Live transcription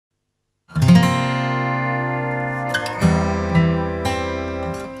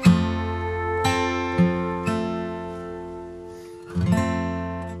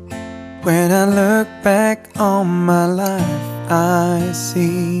When I look back on my life, I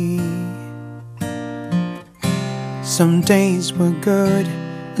see some days were good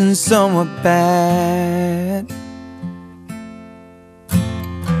and some were bad.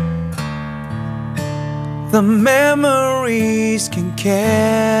 The memories can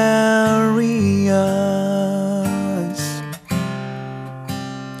carry us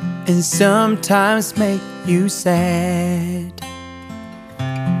and sometimes make you sad.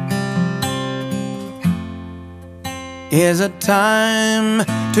 Is a time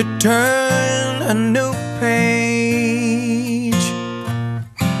to turn a new page.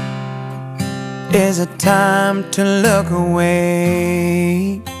 Is a time to look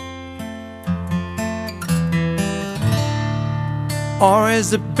away. Or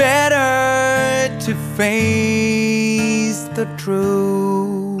is it better to face the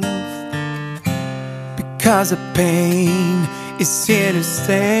truth? Because the pain is here to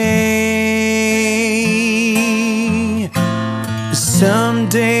stay. Some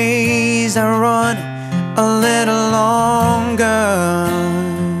days I run a little longer,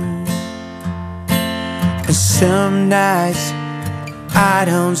 and some nights I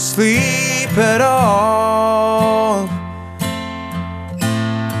don't sleep at all.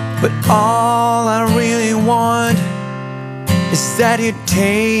 But all I really want is that you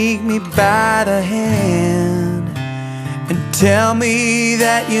take me by the hand and tell me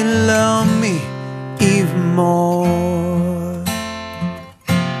that you love me even more.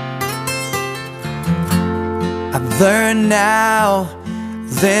 I've learned now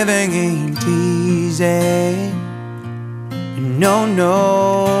living ain't easy. No,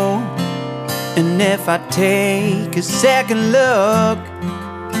 no. And if I take a second look,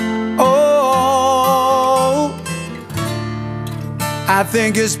 oh, I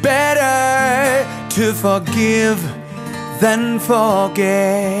think it's better to forgive than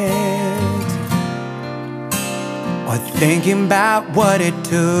forget, or thinking about what it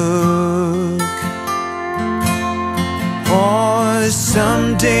took. Oh,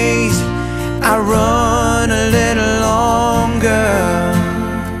 some days I run a little longer,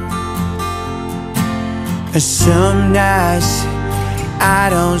 and some nights I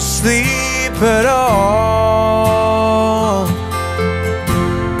don't sleep at all.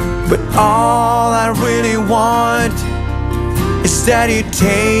 But all I really want is that you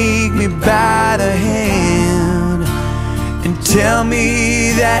take me by the hand and tell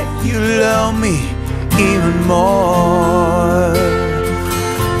me that you love me even more.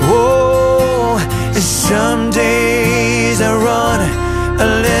 Oh, and some days I run a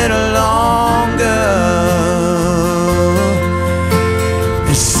little longer,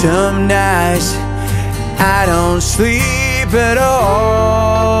 and some nights I don't sleep at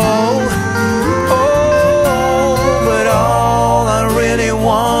all. Oh, but all I really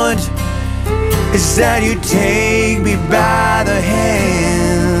want is that you take me by the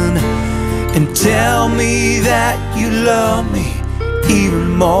hand and tell me that you love me even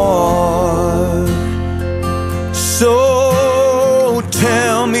more. So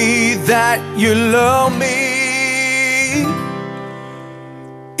tell me that you love me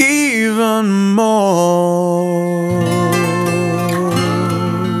even more.